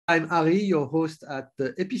I'm Ari, your host at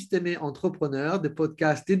the Episteme Entrepreneur, the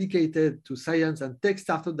podcast dedicated to science and tech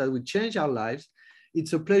startups that will change our lives.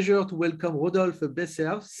 It's a pleasure to welcome Rodolphe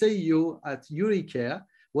Besserve, CEO at eureKARE,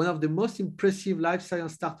 one of the most impressive life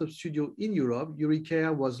science startup studios in Europe.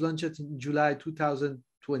 eureKARE was launched in July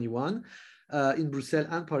 2021 in Brussels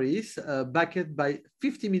and Paris, backed by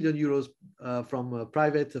 50 million euros from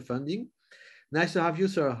private funding. Nice to have you,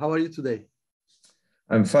 sir. How are you today?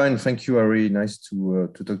 I'm fine, thank you, Ari. Nice to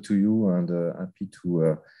talk to you, and happy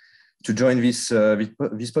to join this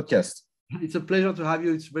podcast. It's a pleasure to have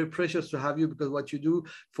you. It's very precious to have you because what you do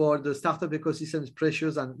for the startup ecosystem is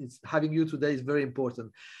precious, and having you today is very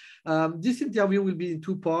important. This interview will be in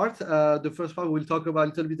two parts. The first part, we'll talk about a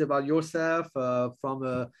little bit about yourself, from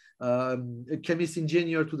a chemist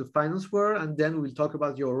engineer to the finance world, and then we'll talk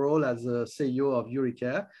about your role as a CEO of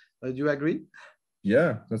eureKARE. Do you agree?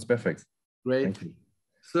 Yeah, that's perfect. Great. Thank you.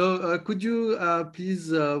 So could you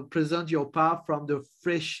please present your path from the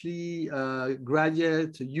freshly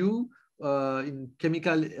graduate in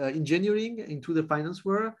chemical engineering into the finance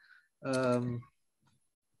world?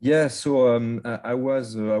 Yeah, so I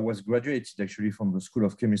was graduated actually from the School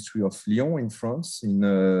of Chemistry of Lyon in France in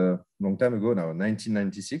a long time ago now,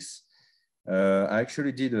 1996. I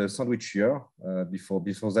actually did a sandwich year before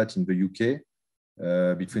that in the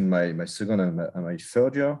UK, between my second and my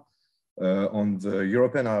third year. On the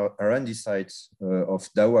European R&D site of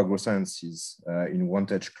Dow AgroSciences in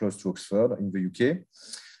Wantage, close to Oxford in the UK.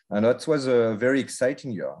 And that was a very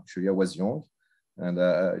exciting year. Actually, I was young, and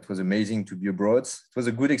it was amazing to be abroad. It was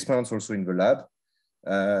a good experience also in the lab.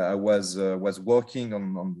 I was working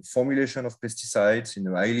on the formulation of pesticides in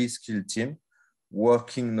a highly skilled team,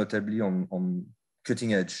 working notably on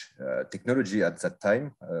cutting edge technology at that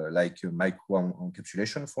time, like micro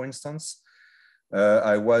encapsulation, for instance.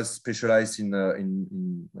 I was specialized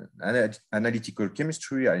in analytical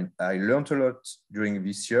chemistry. I learned a lot during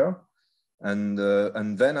this year. And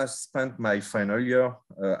then I spent my final year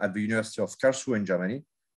at the University of Karlsruhe in Germany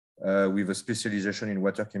with a specialization in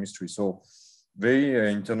water chemistry. So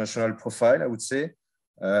very international profile, I would say.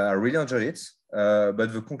 I really enjoyed it.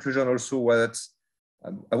 But the conclusion also was that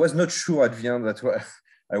I was not sure at the end that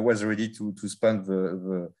I was ready to spend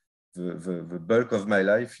the bulk of my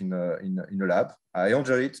life in a lab. I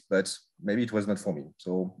enjoyed it, but maybe it was not for me.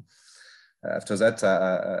 So after that,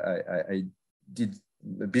 I did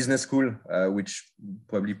a business school, which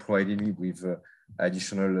probably provided me with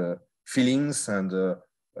additional feelings and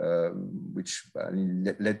which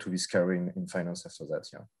led to this career in finance after that.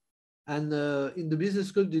 Yeah. And in the business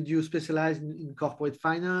school, did you specialize in corporate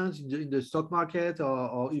finance, in the stock market,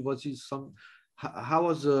 or was it some? How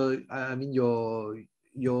was I mean your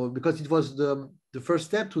because it was the first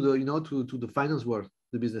step to the to the finance world,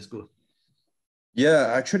 the business school.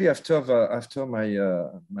 Yeah, actually, after my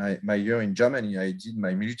year in Germany, I did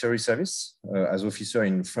my military service as officer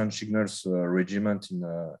in French Signals Regiment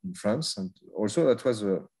in France, and also that was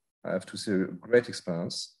I have to say a great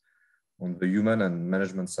experience on the human and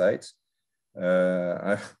management side.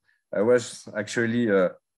 I was actually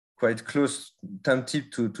quite close,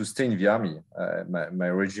 tempted to stay in the army. My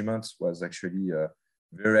regiment was actually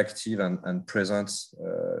very active and present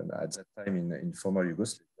at that time in former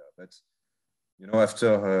Yugoslavia. But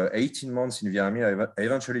after 18 months in the army, I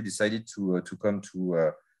eventually decided to come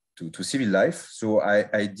to civil life. So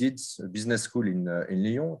I did a business school in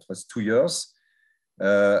Lyon. It was 2 years,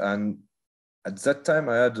 and at that time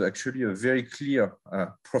I had actually a very clear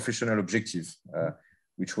professional objective,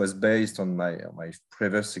 which was based on my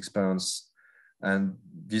previous experience, and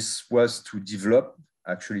this was to develop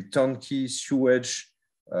actually turnkey sewage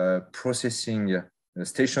processing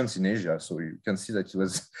stations in Asia. So you can see that it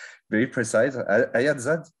was very precise. I had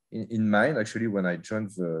that in mind actually when I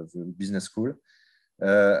joined the business school,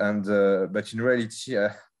 but in reality,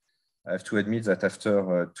 I have to admit that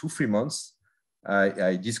after 2-3 months,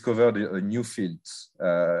 I discovered a new field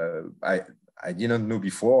I didn't know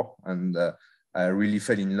before, and I really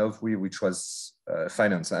fell in love with, which was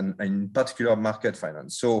finance, and in particular market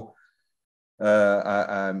finance. So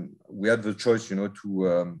we had the choice, to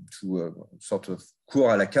sort of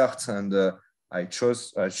cours à la carte, and I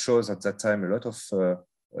chose at that time a lot of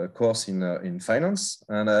course in finance,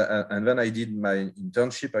 and then I did my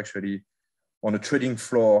internship actually on a trading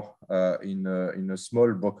floor in a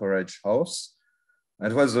small brokerage house.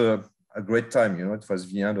 It was a great time, It was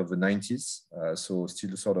the end of the 90s, so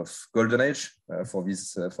still sort of golden age for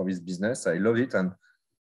this business. I loved it, and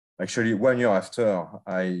actually 1 year after,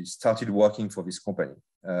 I started working for this company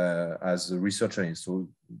as a research analyst. So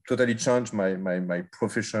totally changed my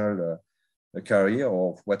professional career,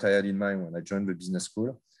 or what I had in mind when I joined the business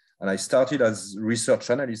school. And I started as research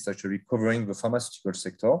analyst, actually covering the pharmaceutical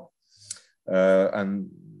sector. And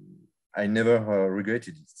I never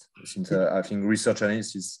regretted it, since I think research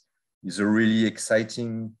analyst is a really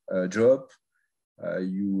exciting job.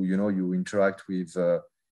 You interact with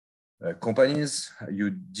companies,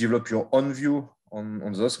 you develop your own view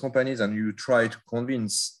on those companies, and you try to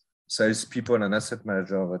convince salespeople and asset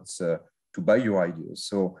managers that to buy your ideas.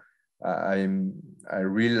 So I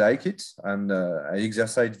really like it, and I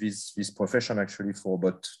exercised this profession actually for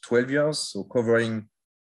about 12 years, so covering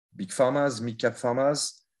big pharmas, mid-cap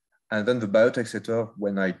pharmas, and then the biotech sector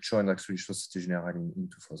when I joined actually Société Générale in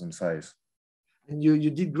 2005. And you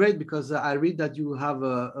did great, because I read that you have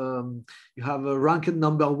a ranked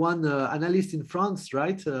 #1 analyst in France,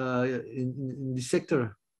 right? In this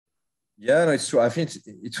sector. Yeah, no, it's true. I think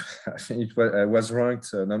I was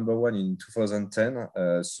ranked #1 in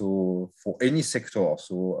 2010. So for any sector,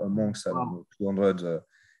 so amongst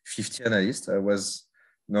 250 analysts, I was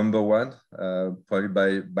 #1,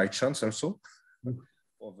 probably by chance also.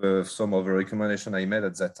 Of some of the recommendation I made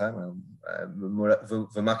at that time.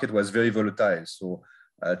 The market was very volatile, so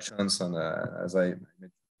chance, and as I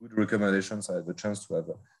made good recommendations, I had the chance to have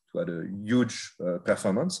a huge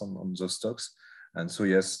performance on those stocks. And so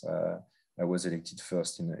yes, I was elected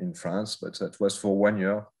first in France, but that was for 1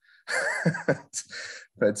 year.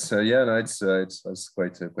 But yeah, no, it was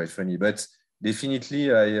quite funny. But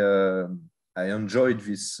definitely, I enjoyed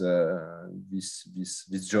this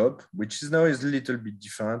job, which is now is a little bit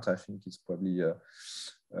different. I think it's probably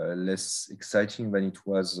less exciting than it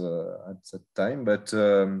was at that time. But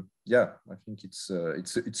yeah, I think it's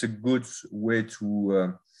a good way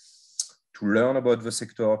to learn about the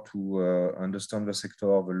sector, to understand the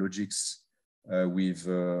sector, the logics with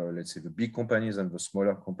let's say the big companies and the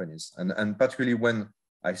smaller companies, and particularly when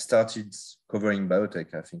I started covering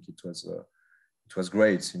biotech, I think it was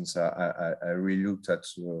great, since I really looked at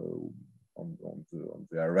on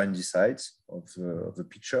the R&D side of the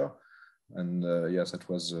picture, and yes, that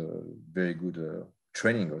was a very good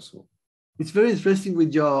training also. It's very interesting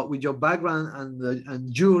with your background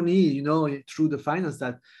and journey, through the finance,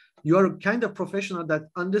 that you are a kind of professional that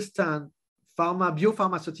understand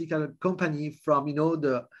biopharmaceutical company from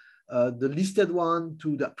the listed one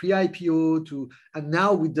to the pre-IPO and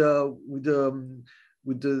now with the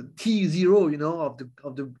T0,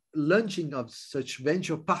 of the launching of such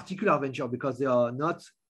particular venture, because they are not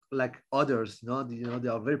like others, they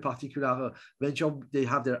are very particular venture. They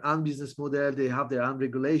have their own business model, they have their own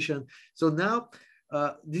regulation. So now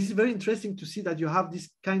this is very interesting to see that you have this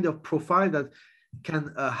kind of profile that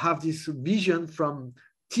can have this vision from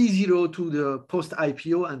T0 to the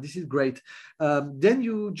post-IPO, and this is great. Then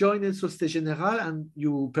you joined Société Générale, and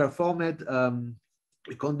you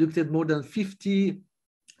conducted more than 50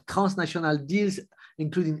 transnational deals,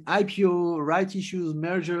 including IPO, right issues,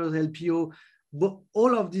 mergers, LBO. But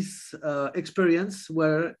all of this experience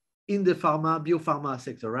were in the biopharma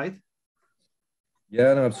sector, right?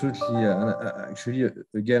 Yeah, no, absolutely. Actually,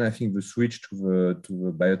 again, I think the switch to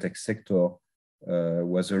the biotech sector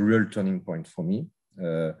was a real turning point for me.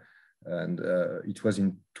 And it was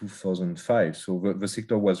in 2005. So the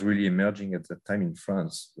sector was really emerging at that time in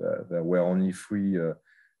France. There were only 3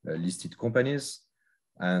 listed companies.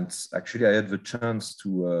 And actually, I had the chance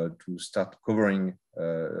to start covering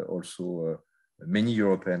also many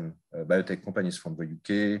European biotech companies from the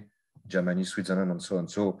UK, Germany, Switzerland, and so on.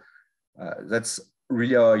 So that's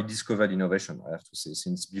really how I discovered innovation, I have to say.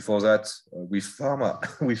 Since before that, with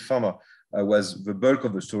pharma, was the bulk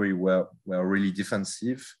of the story were really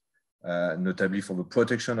defensive, notably for the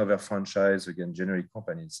protection of their franchise against generic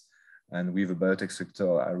companies. And with the biotech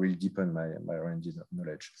sector, I really deepened my R&D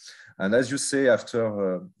knowledge. And as you say,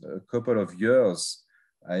 after a couple of years,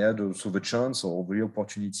 I had also the chance or the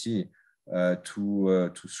opportunity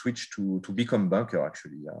to switch to become banker,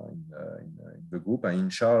 actually, in the group. I'm in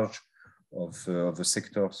charge of the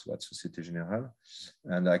sectors at Société Générale,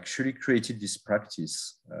 and I actually created this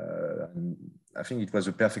practice. And I think it was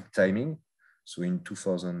a perfect timing. So in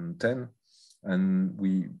 2010, and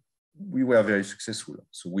we were very successful.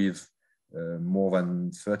 So with more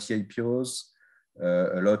than 30 IPOs,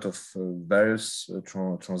 a lot of various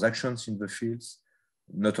transactions in the fields,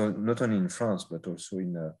 not only in France, but also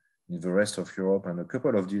in the rest of Europe, and a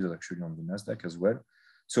couple of deals actually on the Nasdaq as well.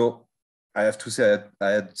 So I have to say I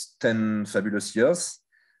had 10 fabulous years.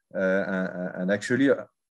 And actually,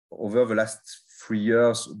 over the last 3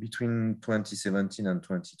 years, between 2017 and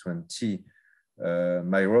 2020,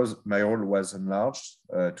 my role was enlarged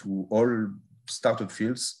to all startup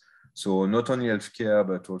fields. So not only healthcare,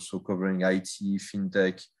 but also covering IT,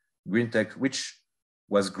 fintech, green tech, which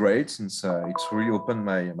was great since it's really opened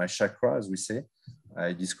my chakra, as we say.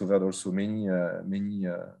 I discovered also many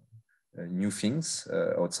new things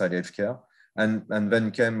outside healthcare, and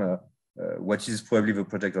then came what is probably the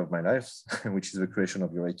project of my life, which is the creation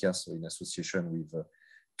of eureKAR, so in association with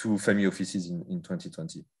two family offices in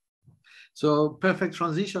 2020. So perfect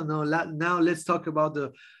transition. Now let's talk about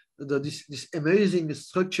this amazing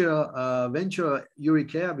structure venture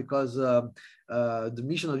eureKAR, because the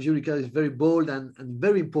mission of eureKAR is very bold and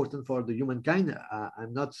very important for the humankind.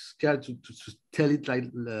 I'm not scared to tell it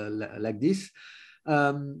like this.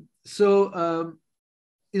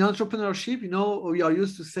 In entrepreneurship, we are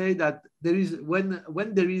used to say that there is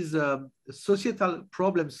when there is a societal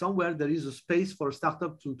problem somewhere, there is a space for a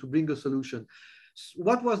startup to bring a solution.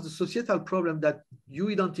 What was the societal problem that you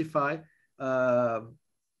identify,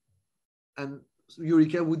 and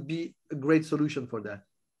eureKAR would be a great solution for that?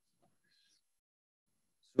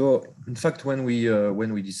 So, in fact, when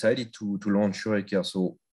we decided to launch eureKAR,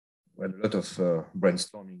 so we had a lot of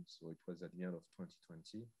brainstorming. So it was at the end of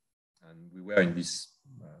 2020, and we were in this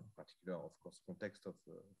particular, of course, context of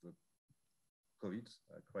the COVID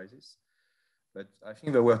crisis. But I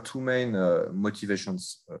think there were two main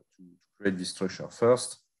motivations to create this structure. First,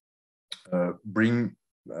 bring,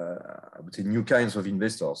 I would say, new kinds of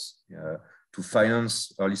investors to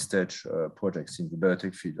finance early stage projects in the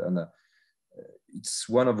biotech field. And it's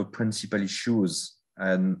one of the principal issues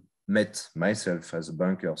I met myself as a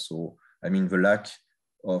banker. So, I mean, the lack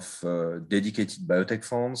of dedicated biotech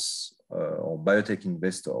funds or biotech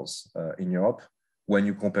investors in Europe when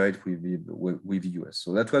you compare it with the US.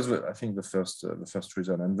 So that was, I think, the first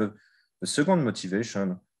reason. And the second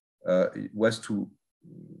motivation was to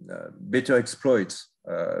better exploit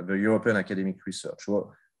the European academic research.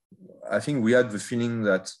 So I think we had the feeling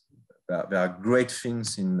that there are great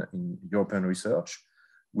things in European research,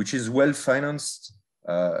 which is well financed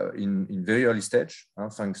in very early stage,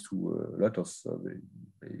 thanks to a lot of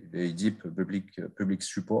very deep public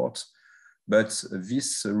support. But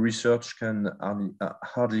this research can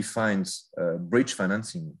hardly find bridge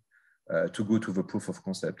financing to go to the proof of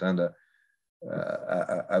concept. And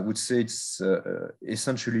I would say it's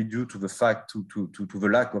essentially due to the fact, to the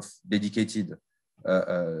lack of dedicated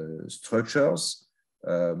structures,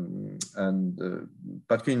 and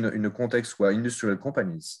particularly in a context where industrial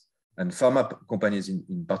companies and pharma companies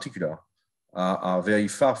in particular are very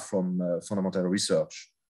far from fundamental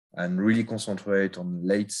research and really concentrate on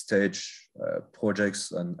late stage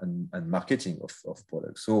projects and marketing of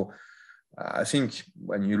products. So I think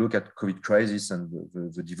when you look at COVID crisis and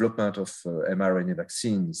the development of mRNA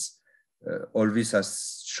vaccines, all this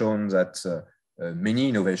has shown that many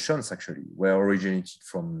innovations actually were originated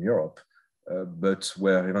from Europe, but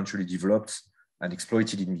were eventually developed and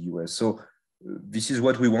exploited in the US. So this is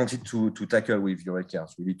what we wanted to tackle with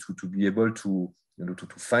eureKAR, really to be able to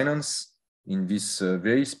finance in this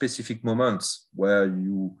very specific moments where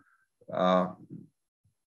you are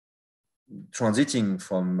transiting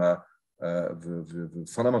from the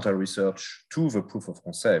fundamental research to the proof of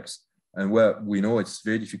concepts, and where we know it's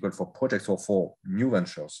very difficult for projects or for new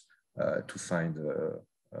ventures to find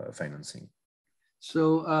financing.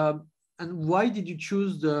 So, and why did you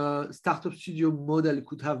choose the startup studio model? It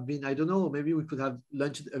could have been, I don't know, maybe we could have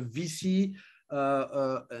launched a VC,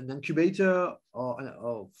 an incubator,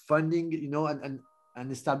 or funding,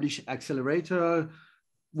 and establish accelerator.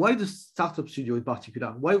 Why the startup studio in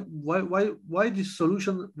particular? Why this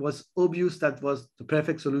solution was obvious that was the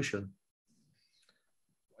perfect solution?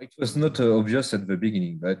 It was not obvious at the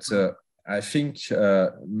beginning, but I think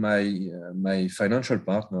my financial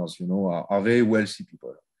partners, are very wealthy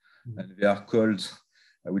people, and they are called,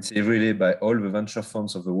 I would say, really by all the venture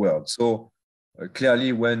funds of the world. So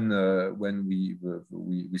clearly, when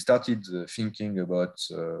we started thinking about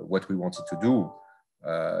what we wanted to do,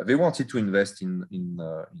 they wanted to invest in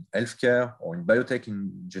healthcare or in biotech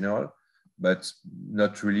in general, but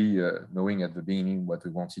not really knowing at the beginning what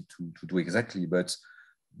we wanted to do exactly. But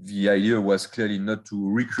the idea was clearly not to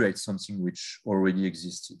recreate something which already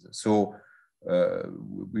existed. So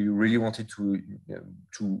we really wanted to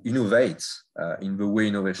innovate in the way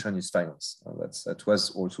innovation is financed. That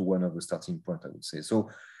was also one of the starting points, I would say. So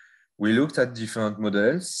we looked at different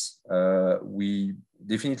models. We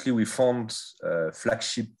found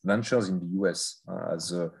flagship ventures in the US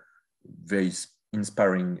as a very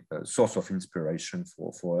inspiring source of inspiration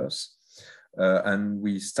for us. And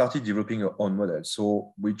we started developing our own model,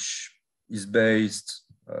 so which is based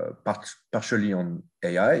partially on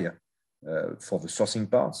AI for the sourcing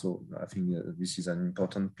part. So I think this is an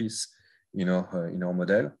important piece in our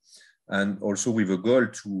model. and also with a goal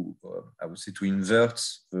to, I would say, to invert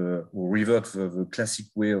or revert the classic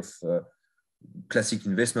way of classic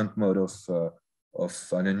investment mode of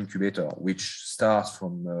an incubator, which starts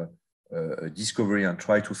from a discovery and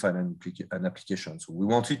try to find an application. So we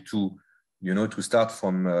wanted to, to start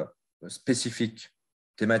from a specific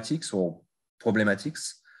thematics or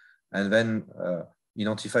problematics, and then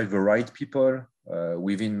identify the right people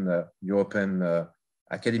within European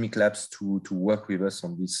academic labs to work with us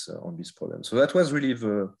on this problem. So that was really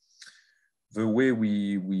the way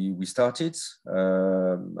we started,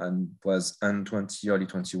 and was end 20, early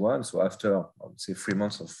 21. So after, I would say, 3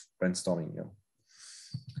 months of brainstorming. Yeah.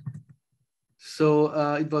 So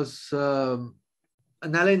it was an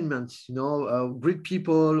alignment, great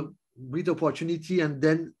people, great opportunity, and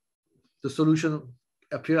then the solution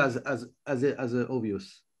appear as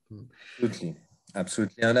obvious.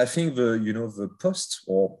 Absolutely. And I think the post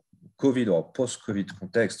or COVID or post-COVID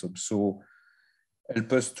context also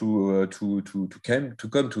help us to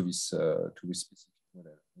come to this specific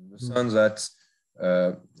model, in the sense that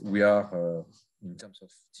we are in terms of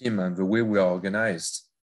team and the way we are organized,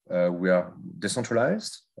 we are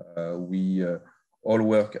decentralized. We all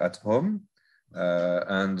work at home,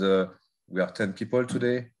 and we are 10 people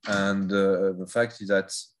today. And the fact is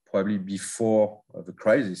that probably before the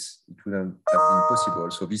crisis, it wouldn't have been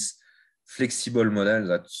possible. So this flexible model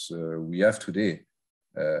that we have today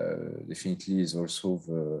definitely is also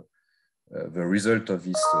the result of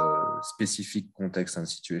this specific context and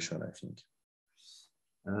situation, I think.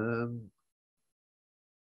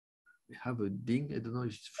 We have a ding. I don't know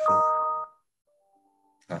if it's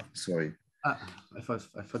from. Sorry. I thought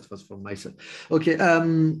it was from myself. Okay.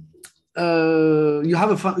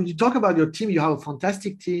 You talk about your team. You have a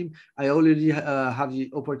fantastic team. I already have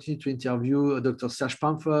the opportunity to interview Dr. Serge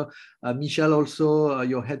Pamfer, Michel also,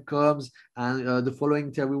 your head comms, and the following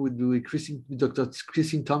interview would be with Dr.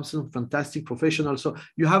 Christine Thompson, fantastic professional. So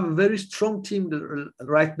you have a very strong team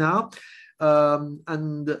right now.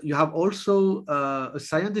 And you have also a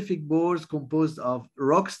scientific board composed of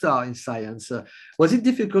rock star in science. Was it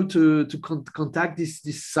difficult to contact these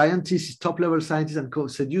scientists, top-level scientists, and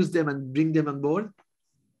seduce them and bring them on board?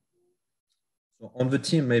 So on the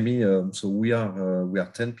team, maybe, so we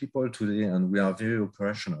are 10 people today, and we are very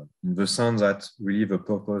operational in the sense that really the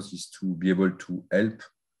purpose is to be able to help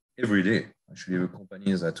every day, actually, the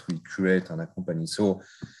companies that we create and accompany. So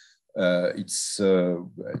it's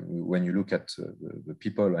when you look at the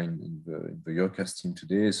people in the eureKAR team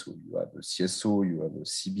today, so you have a CSO, you have a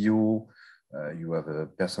CBO, you have a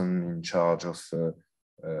person in charge of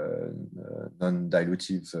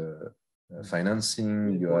non-dilutive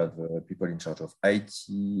financing, you have people in charge of IT,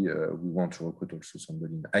 we want to recruit also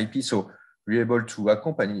somebody in IP. So we're able to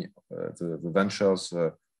accompany the ventures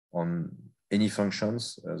on any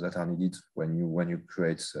functions that are needed when you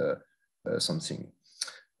create something.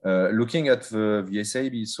 Looking at the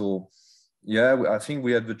SAB, so yeah, I think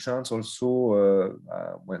we had the chance also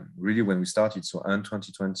when we started, so in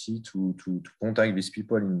 2020, to contact these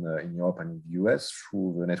people in Europe and in the US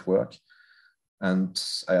through the network. And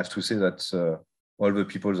I have to say that all the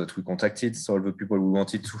people that we contacted, so all the people we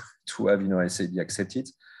wanted to have in our SAB accepted,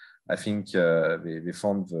 I think they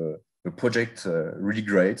found the project really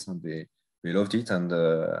great, and they loved it, and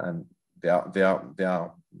they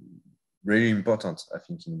are really important, I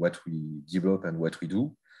think, in what we develop and what we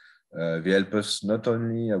do. They help us not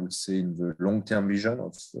only, I would say, in the long-term vision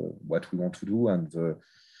of what we want to do and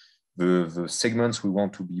the segments we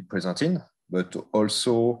want to be present in, but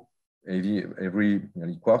also every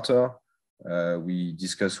quarter, we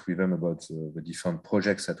discuss with them about the different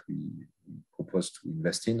projects that we propose to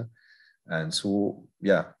invest in. And so,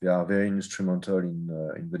 yeah, they are very instrumental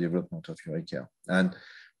in the development of eureKAR. And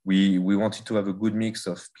we wanted to have a good mix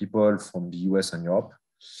of people from the US and Europe,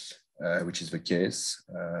 which is the case.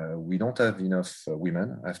 We don't have enough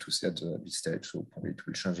women, I have to say, at this stage, so probably it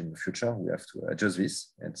will change in the future. We have to adjust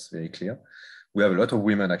this, it's very clear. We have a lot of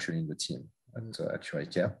women actually in the team at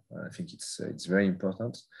eureKAR. I think it's very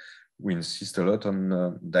important. We insist a lot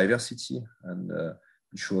on diversity and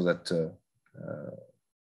ensure that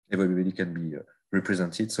everybody can be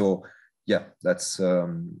represented. So yeah, that's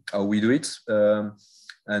how we do it.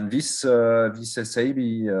 And this SAB,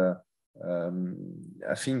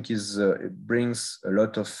 I think, it brings a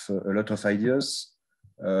lot of ideas,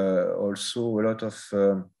 also a lot of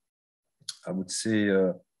I would say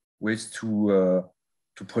ways to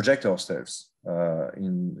project ourselves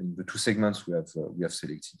in the two segments we have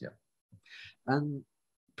selected. Yeah. And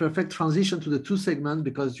perfect transition to the two segments,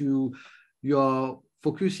 because you are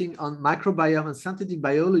focusing on microbiome and synthetic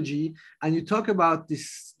biology. And you talk about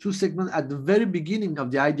these two segments at the very beginning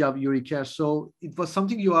of the idea of eureKARE. So it was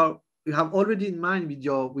something you have already in mind with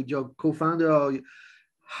your co-founder.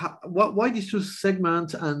 Why these two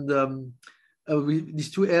segments and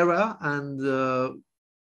these two eras, and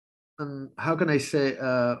how can I say,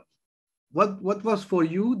 what was for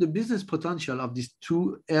you the business potential of these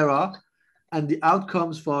two eras and the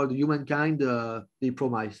outcomes for the humankind they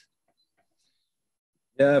promise?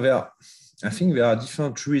 Yeah, I think there are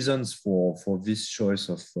different reasons for this choice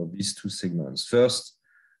of these two segments. First,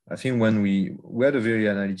 I think when we had a very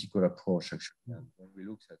analytical approach, actually, when we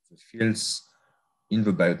looked at the fields in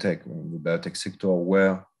the biotech sector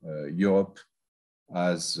where Europe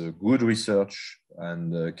has good research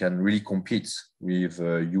and can really compete with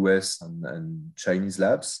US and Chinese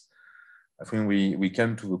labs, I think we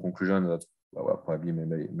came to the conclusion that probably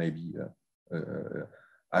maybe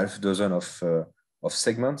half a dozen of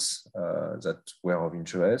segments that were of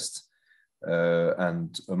interest.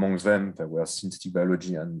 And among them, there were synthetic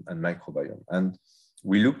biology and microbiome. And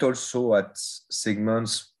we looked also at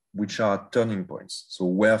segments which are turning points. So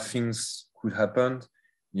where things could happen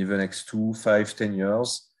in the next 2, 5, 10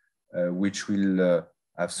 years, which will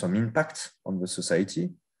have some impact on the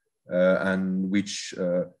society and which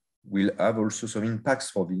will have also some impacts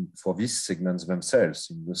for these segments themselves,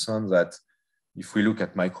 in the sense that if we look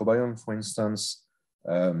at microbiome, for instance,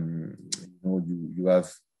 you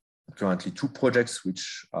have currently 2 projects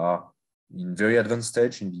which are in very advanced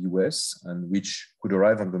stage in the US and which could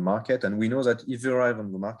arrive on the market. And we know that if they arrive on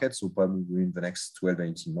the market, so probably in the next 12,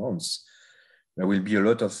 18 months, there will be a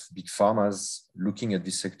lot of big pharmas looking at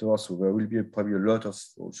this sector. So there will be probably a lot of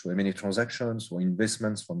also M&A transactions or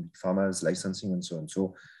investments from big pharmas, licensing and so on.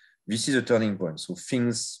 So this is a turning point. So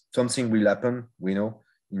something will happen, we know,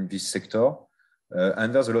 in this sector.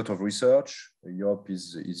 And there's a lot of research. Europe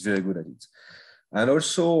is very good at it. And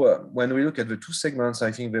also, when we look at the two segments,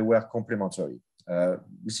 I think they were complementary.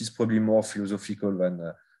 This is probably more philosophical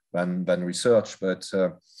than research, but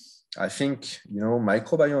I think,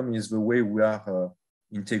 microbiome is the way we are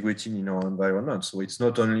integrating in our environment. So it's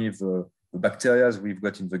not only the bacteria we've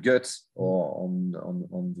got in the gut or on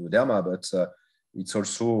the derma, but it's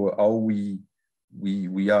also how we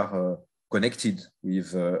are connected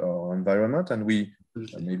with our environment. And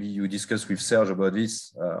maybe you discussed with Serge about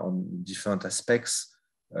this on different aspects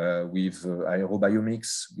with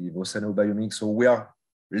aerobiomics, with oceanobiomics. So we are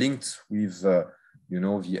linked with, the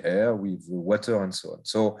air, with the water and so on.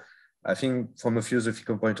 So I think from a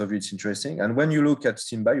philosophical point of view, it's interesting. And when you look at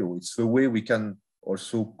SynBio, it's the way we can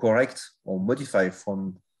also correct or modify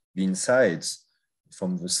from the insides,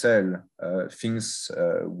 from the cell, things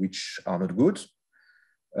which are not good.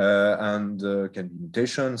 And can be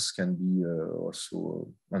mutations, can be also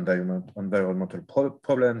environmental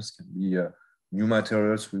problems, can be new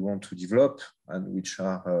materials we want to develop and which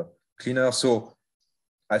are cleaner. So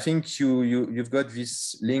I think you've got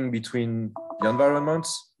this link between the environment,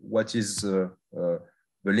 what is the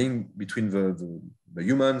link between the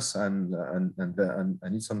humans and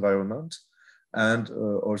its environment, and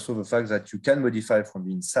also the fact that you can modify from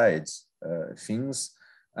the inside things.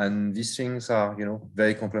 And these things are,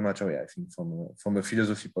 very complementary, I think, from a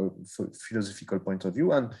philosophical point of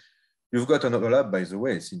view. And you've got another lab, by the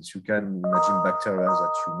way, since you can imagine bacteria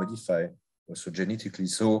that you modify also genetically.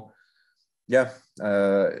 So, yeah,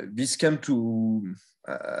 this came to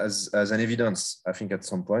as an evidence, I think, at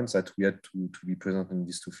some point that we had to be present in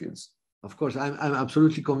these two fields. Of course, I'm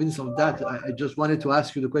absolutely convinced of that. I just wanted to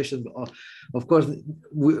ask you the question. Of course,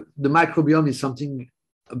 the microbiome is something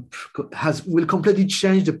will completely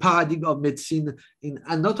change the paradigm of medicine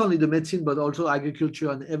and not only the medicine but also agriculture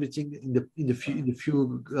and everything in the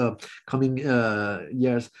few coming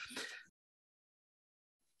years.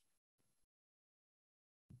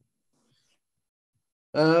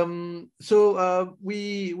 So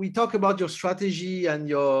we talk about your strategy and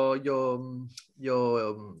the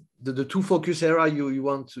two focus area you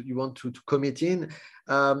want to commit in.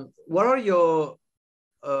 What are your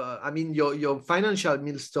your financial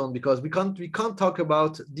milestone, because we can't talk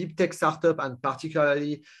about deep tech startup and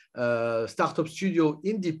particularly startup studio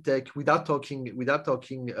in deep tech without talking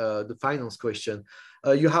the finance question.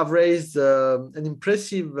 You have raised an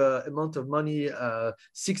impressive amount of money,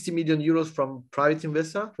 60 million euros from private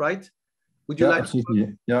investor, right? Would you like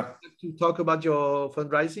to talk about your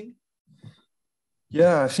fundraising?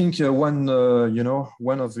 Yeah, I think one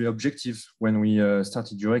of the objectives when we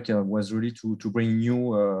started eureKAR was really to bring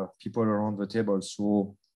new people around the table.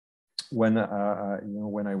 So when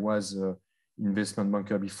I was investment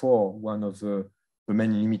banker before, one of the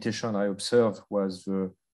main limitations I observed was the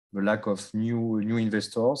the lack of new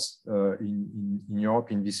investors in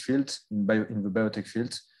Europe in this field, in the biotech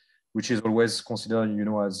field, which is always considered,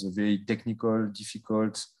 as very technical,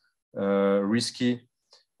 difficult, risky.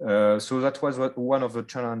 So that was one of the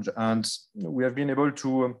challenge, and we have been able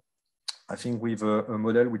to, I think, with a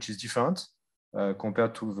model which is different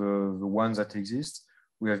compared to the ones that exist.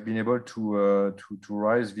 We have been able to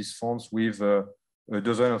raise these funds with a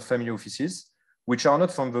dozen of family offices, which are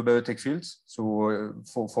not from the biotech field. So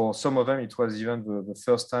for some of them, it was even the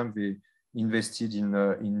first time they invested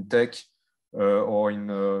in tech or in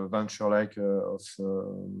venture like of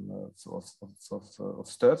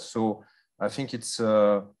stuff. So I think it's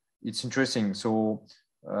interesting. So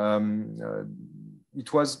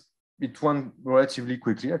it went relatively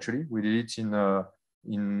quickly. Actually, we did it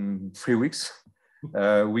in 3 weeks.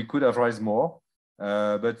 We could have raised more,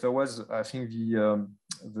 but there was, I think, the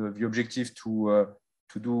objective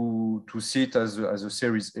to see it as a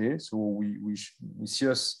Series A. So we see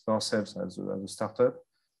ourselves as a startup.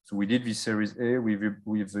 So we did this Series A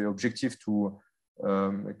with the objective to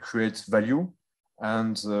create value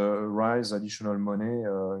and raise additional money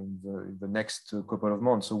in the next couple of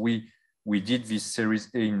months. So we did this Series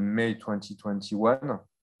A in May 2021,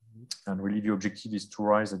 and really the objective is to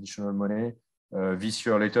raise additional money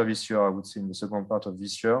later this year, I would say in the second part of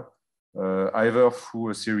this year, either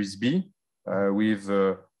through a Series B with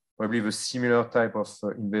probably the similar type of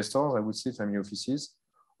investors, I would say, family offices,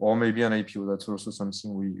 or maybe an IPO. That's also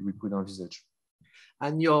something we could envisage.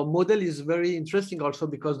 And your model is very interesting also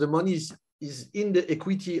because the money is in the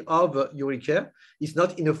equity of eureKARE. It's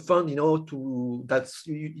not in a fund,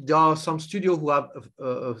 there are some studios who have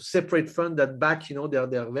a separate fund that back,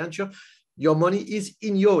 their venture. Your money is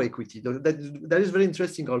in your equity. That is very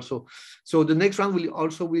interesting also. So the next round will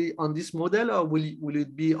also be on this model, or will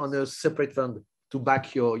it be on a separate fund to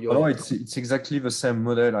back your? No, it's exactly the same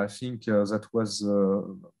model. I think that was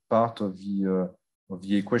part of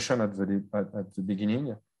the equation at the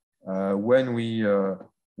beginning. When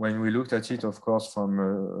we looked at it, of course, from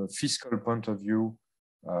a fiscal point of view,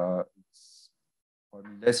 it's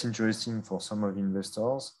probably less interesting for some of the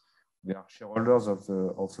investors. They are shareholders of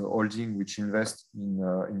a holding which invest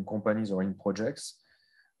in companies or in projects.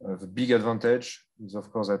 The big advantage is, of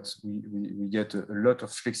course, that we get a lot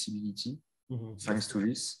of flexibility thanks to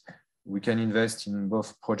this. We can invest in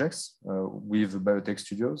both projects with biotech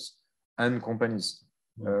studios and companies,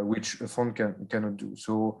 which a fund cannot do.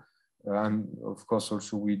 So, and of course,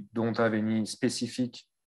 also we don't have any specific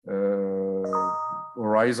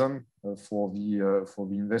horizon for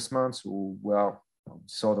the investments. So we are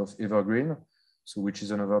sort of evergreen, so which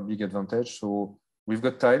is another big advantage. So we've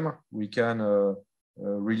got time. We can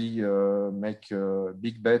really make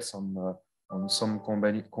big bets on some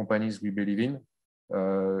companies we believe in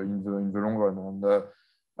the long run. And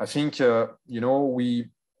I think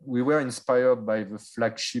we were inspired by the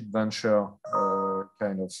flagship venture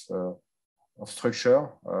kind of structure,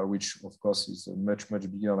 which of course is much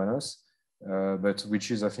bigger than us. But which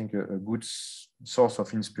is, I think, a good source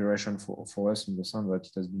of inspiration for us in the sense that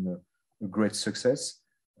it has been a great success.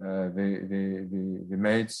 They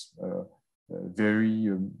made very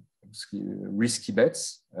risky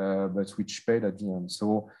bets, but which paid at the end.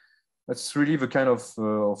 So that's really the kind of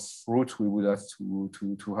route we would have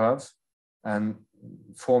to have. And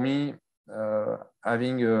for me,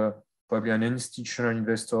 having probably an institutional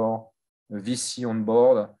investor, a VC on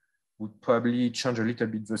board, would probably change a little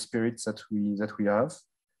bit the spirits that we have.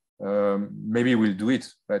 Maybe we'll do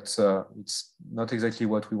it, but it's not exactly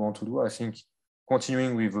what we want to do. I think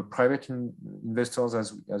continuing with the private investors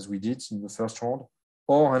as we did in the first round,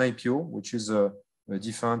 or an IPO, which is a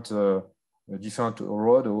different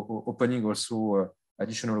road, or opening also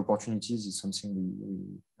additional opportunities, is something we,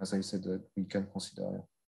 as I said, that we can consider.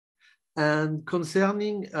 And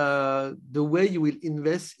concerning the way you will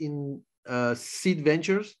invest in seed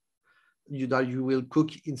ventures, that you will cook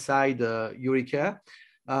inside eureKARE.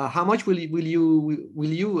 How much will you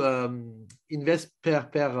invest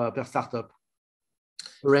per startup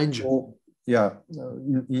range? So, yeah,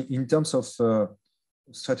 in terms of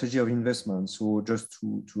strategy of investment. So just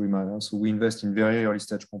to remind us, so we invest in very early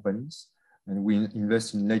stage companies, and we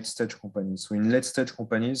invest in late stage companies. So in late stage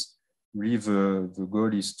companies, really the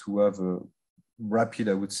goal is to have a rapid,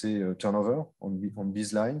 I would say, turnover on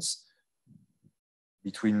these lines,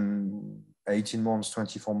 between 18 months,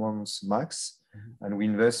 24 months max, and we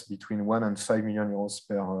invest between 1 and 5 million euros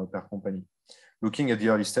per company. Looking at the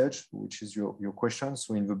early stage, which is your question,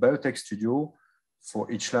 so in the biotech studio,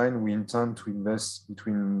 for each line, we intend to invest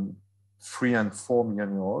between 3 and 4 million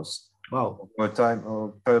euros. Wow. Over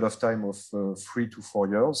a period of time of 3 to 4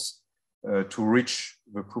 years. to reach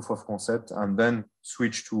the proof of concept and then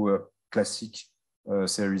switch to a classic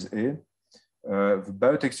Series A. The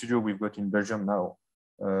biotech studio we've got in Belgium now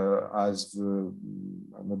has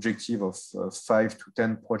an objective of 5 to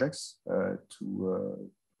 10 projects to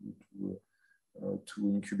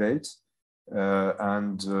incubate. We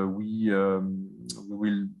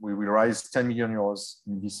will raise 10 million euros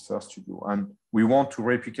in this first studio, and we want to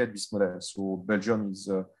replicate this model. So Belgium is,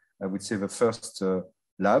 I would say, the first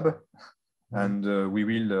lab, and we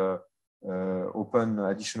will open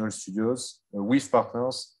additional studios with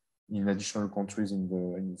partners in additional countries in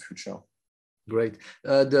the future. Great.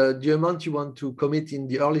 The amount you want to commit in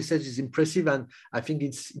the early stage is impressive, and I think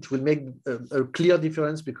it will make a clear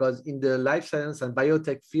difference, because in the life science and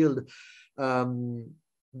biotech field,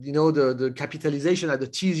 the capitalization at the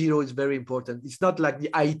T0 is very important. It's not like the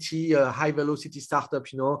IT high velocity startup,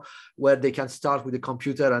 where they can start with a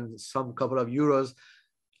computer and some couple of euros.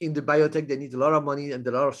 In the biotech, they need a lot of money and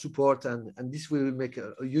a lot of support, and this will make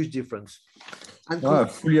a huge difference. And I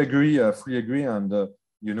fully agree. And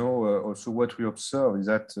also what we observe is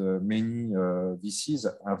that many VCs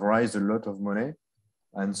have raised a lot of money,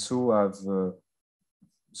 and so have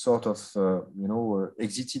sort of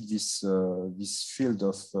exited this field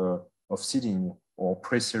of seeding or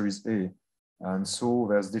pre-series A, and so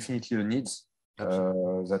there's definitely a need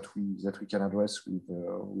that we can address with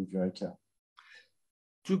eureKARE.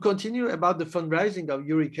 To continue about the fundraising of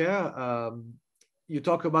eureKARE, you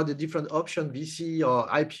talk about the different options, VC or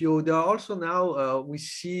IPO. There are also now we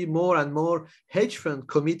see more and more hedge funds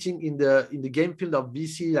committing in the game field of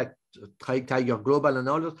VC, like Tiger Global and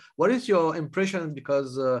others. What is your impression?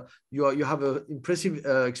 Because you have an impressive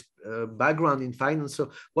background in finance.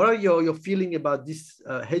 So what are your feeling about this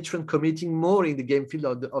hedge fund committing more in the game field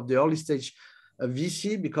of the early stage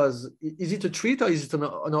VC? Because is it a treat or is it an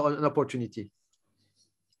opportunity?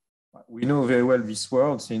 We know very well this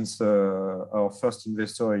world, since our first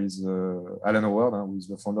investor is Alan Howard, who is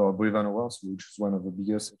the founder of Brevan Awards, which is one of the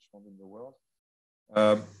biggest hedge funds in the world.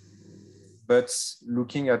 But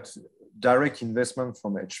looking at direct investment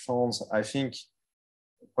from hedge funds, I think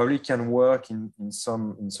probably can work in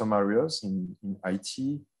some areas, in IT,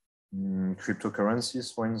 in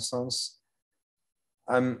cryptocurrencies, for instance.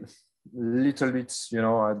 I'm a little bit,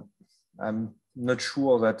 I'm not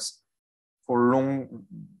sure that for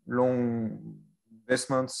long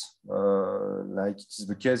investments, like it is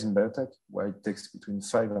the case in biotech, where it takes between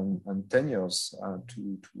 5 and 10 years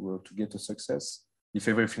to get a success, if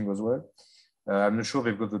everything goes well. I'm not sure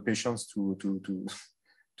they've got the patience to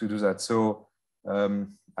do that. So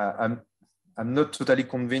I'm not totally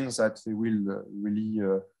convinced that they will really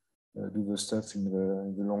do the stuff in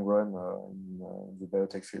the long run in the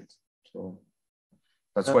biotech field. So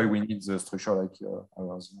that's why we need the structure like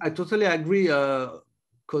ours. I totally agree.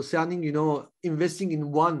 Concerning investing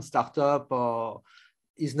in one startup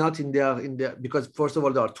is not in there because first of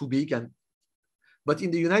all they are too big, but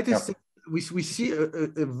in the United States we see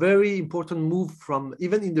a very important move from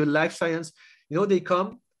even in the life science. They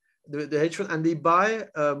come the hedge fund and they buy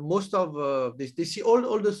most of they see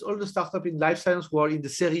all the startup in life science who are in the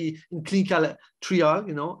series in clinical trial,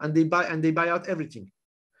 and they buy out everything,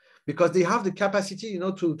 because they have the capacity,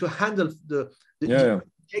 to handle the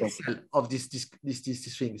Excel of these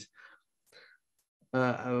things.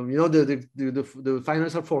 The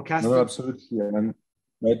financial forecast. No, absolutely.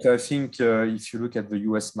 But I think if you look at the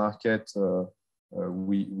US market,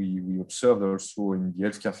 we observed also in the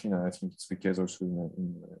healthcare field, and I think it's the case also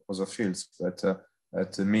in other fields,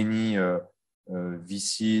 that many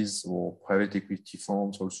VCs or private equity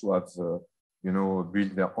funds also have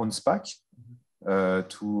built their own SPAC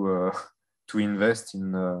to invest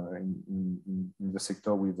in the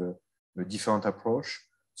sector with a different approach.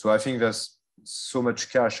 So I think there's so much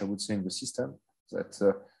cash, I would say, in the system that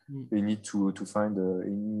they need to find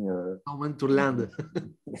when to land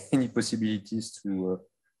any possibilities to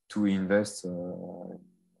invest in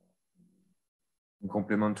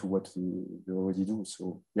complement to what they already do.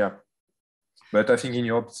 So yeah, but I think in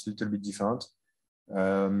Europe it's a little bit different.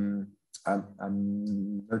 I'm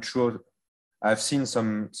not sure. I've seen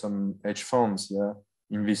some hedge funds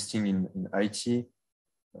investing in IT,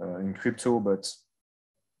 in crypto, but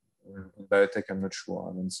in biotech I'm not sure. I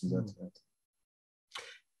haven't seen that yet.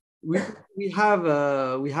 We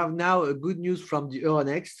have now a good news from the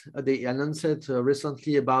Euronext. They announced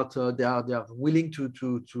recently about they are willing to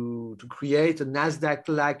create a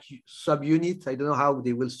Nasdaq-like subunit. I don't know how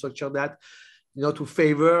they will structure that, to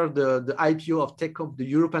favor the IPO of the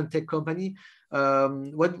European tech company.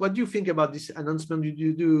 What do you think about this announcement? Do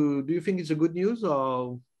you think it's a good news,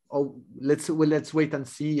 or let's wait and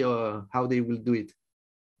see how they will do it?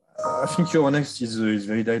 I think Euronext is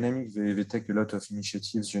very dynamic. They take a lot of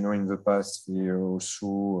initiatives. You know, in the past, they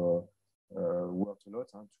also worked a lot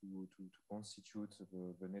to constitute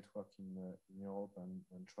the network in Europe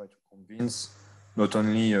and try to convince not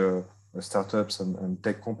only startups and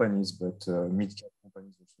tech companies, but mid-cap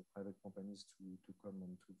companies, also private companies, to come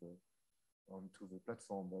onto the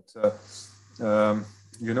platform. But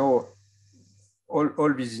you know,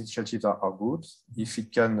 all these initiatives are good. If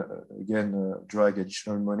it can again drag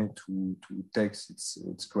additional money to techs,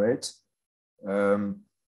 it's great.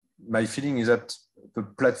 My feeling is that the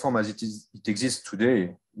platform as it exists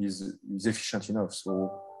today is efficient enough. So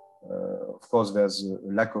of course there's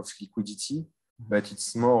a lack of liquidity, but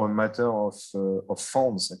it's more a matter of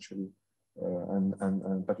funds actually,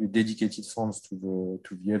 and particularly dedicated funds to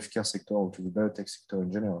the healthcare sector or to the biotech sector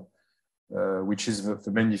in general. Which is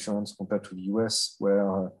the main difference compared to the US,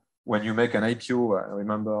 where when you make an IPO, I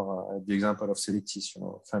remember the example of Selectis, you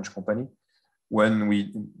know, French company. When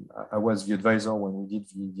I was the advisor when we did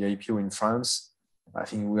the IPO in France. I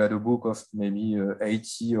think we had a book of maybe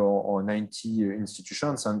 80 or 90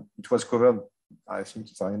 institutions, and it was covered, I think,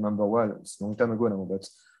 if I remember well, it's a long time ago now, but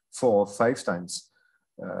 4 or 5 times.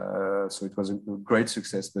 So it was a great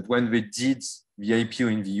success. But when they did the IPO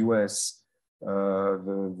in the US,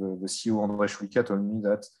 the CEO André Schulka told me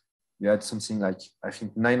that we had something like, I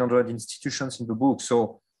think, 900 institutions in the book.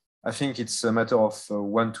 So I think it's a matter of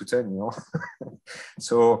 1 to 10, you know.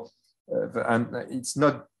 So and it's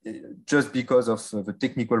not just because of the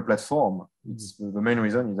technical platform. It's the main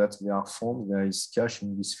reason is that there are funds, there is cash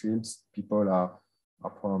in these fields. People are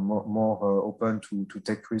more open to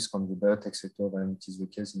take risk on the biotech sector than it is the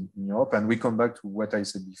case in Europe. And we come back to what I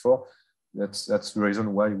said before. That's the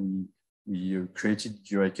reason why we created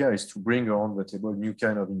eureKARE, is to bring around the table new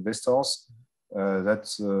kind of investors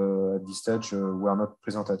that at this stage were not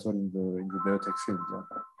present at all in the biotech field. Yeah.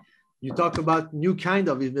 You talk about new kind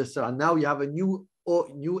of investor, and now you have a new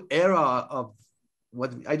era of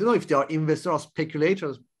what I don't know if they are investors or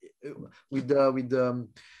speculators with the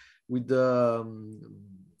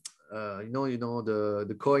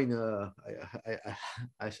the coin.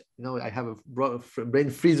 I have a brain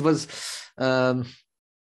freeze. Was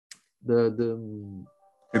the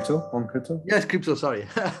crypto on crypto? Yes, crypto. Sorry,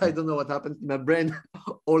 I don't know what happened in my brain.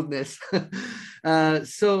 Oldness.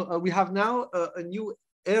 So we have now a new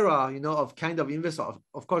era, of kind of investor.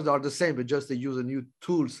 Of course, they are the same, but just they use a new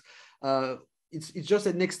tools. It's just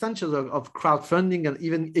an extension of crowdfunding and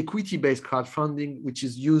even equity-based crowdfunding, which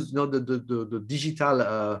is used, the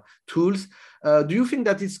digital tools. Do you think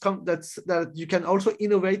that that you can also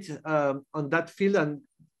innovate on that field and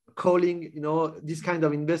calling, this kind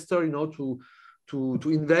of investor, to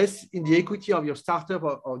invest in the equity of your startup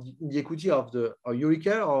or in the equity of the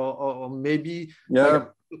eureKARE or maybe like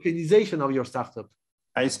tokenization of your startup?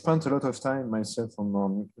 I spent a lot of time myself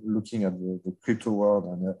on looking at the crypto world,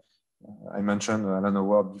 and I mentioned Alan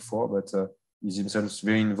Howard before, but he's himself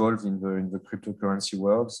very involved in the cryptocurrency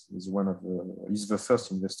world. He's the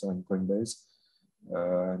first investor in Coinbase,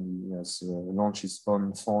 and he has launched his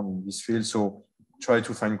own fund in this field. So try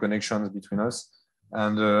to find connections between us.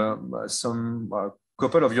 And a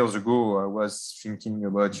couple of years ago, I was thinking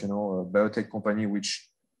about a biotech company which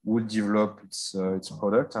would develop its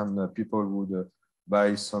product, and people would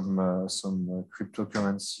buy some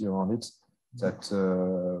cryptocurrency around it that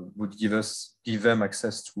would give them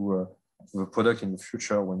access to the product in the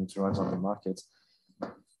future when it runs on the market.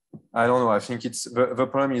 I don't know. I think it's the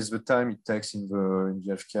problem is the time it takes in the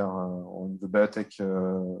healthcare or in the biotech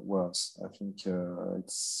world. I think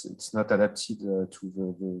it's not adapted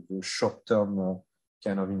to the short-term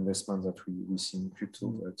kind of investment that we see in crypto.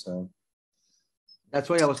 But that's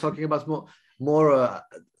why I was talking about more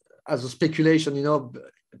as a speculation.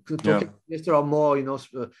 Investors are more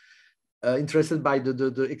interested by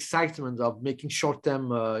the excitement of making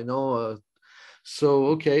short-term. So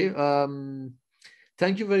okay.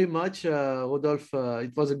 Thank you very much, Rodolphe.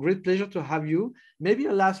 It was a great pleasure to have you. Maybe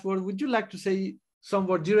a last word. Would you like to say some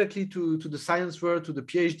word directly to the science world, to the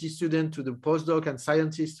PhD student, to the postdoc and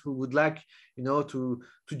scientists who would like, to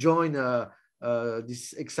join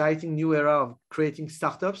this exciting new era of creating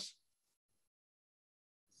startups?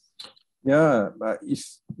 Yeah,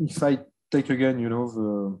 if I take again,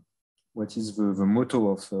 what is the motto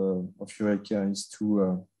of eureKARE is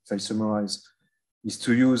to, if I summarize, is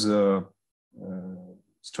to use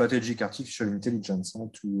strategic artificial intelligence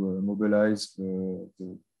to mobilize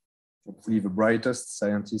hopefully the brightest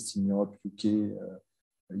scientists in Europe, UK,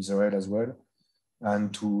 Israel as well,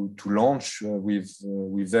 and to launch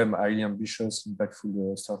with them highly ambitious,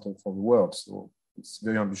 impactful startup for the world. So it's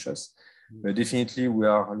very ambitious. But definitely, we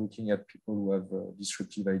are looking at people who have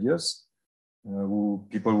disruptive ideas,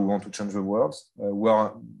 people who want to change the world,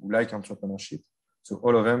 who like entrepreneurship. So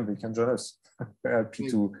all of them, they can join us. We're happy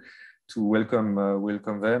to welcome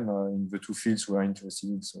them in the two fields we are interested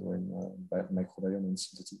in, so in microbiome and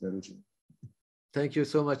synthetic biology. Thank you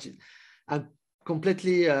so much. And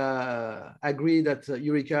completely agree that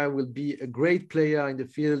eureKAR will be a great player in the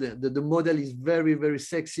field. The model is very, very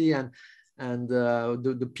sexy, and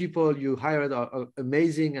the people you hired are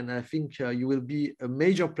amazing. And I think you will be a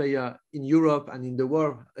major player in Europe and in the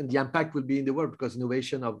world, and the impact will be in the world, because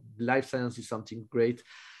innovation of life science is something great.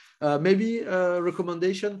 Maybe a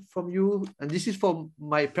recommendation from you, and this is for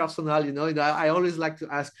my personal, I always like to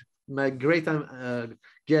ask my great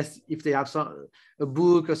guests if they have a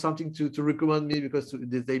book or something to recommend me, because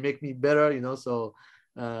they make me better, so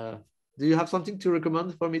do you have something to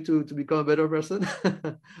recommend for me to become a better person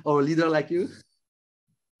or a leader like you?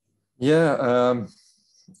 Yeah,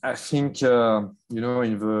 I think in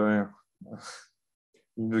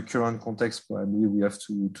the current context, probably we have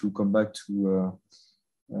to come back to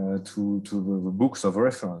the books of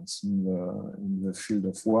reference in the field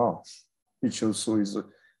of war, which also is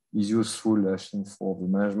useful, I think, for the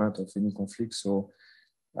management of any conflict. So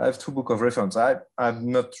I have two books of reference. I've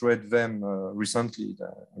not read them recently. I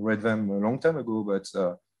read them a long time ago, but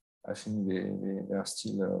I think they are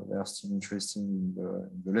still interesting in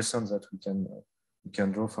the lessons that we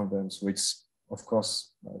can draw from them. So it's, of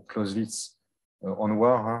course, Clausewitz on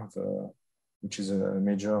war, which is a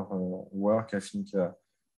major work, I think,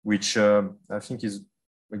 which I think is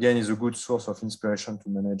a good source of inspiration to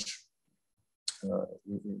manage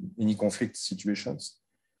any conflict situations,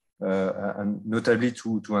 and notably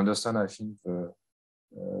to understand, I think,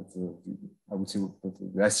 I would say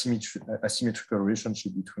the asymmetrical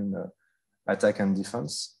relationship between attack and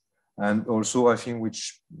defense, and also I think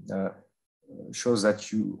which shows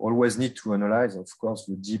that you always need to analyze, of course,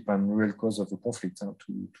 the deep and real cause of the conflict,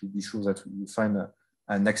 to be sure that you find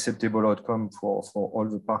an acceptable outcome for all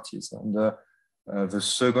the parties. And the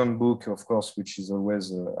second book, of course, which is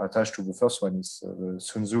always attached to the first one, is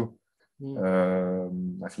Sun Tzu.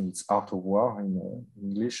 I think it's Art of War in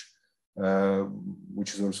English,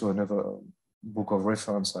 which is also another book of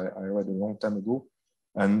reference I read a long time ago,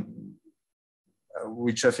 and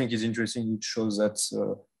which I think is interesting. It shows that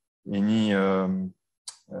any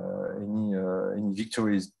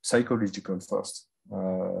victory is psychological first,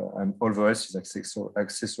 and all the rest is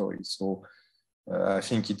accessory. So I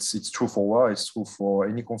think it's true for war, it's true for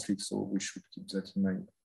any conflict. So we should keep that in mind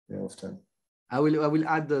very often. I will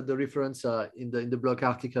add the reference in the blog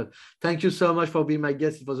article. Thank you so much for being my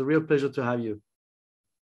guest. It was a real pleasure to have you.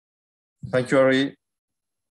 Thank you, Harry.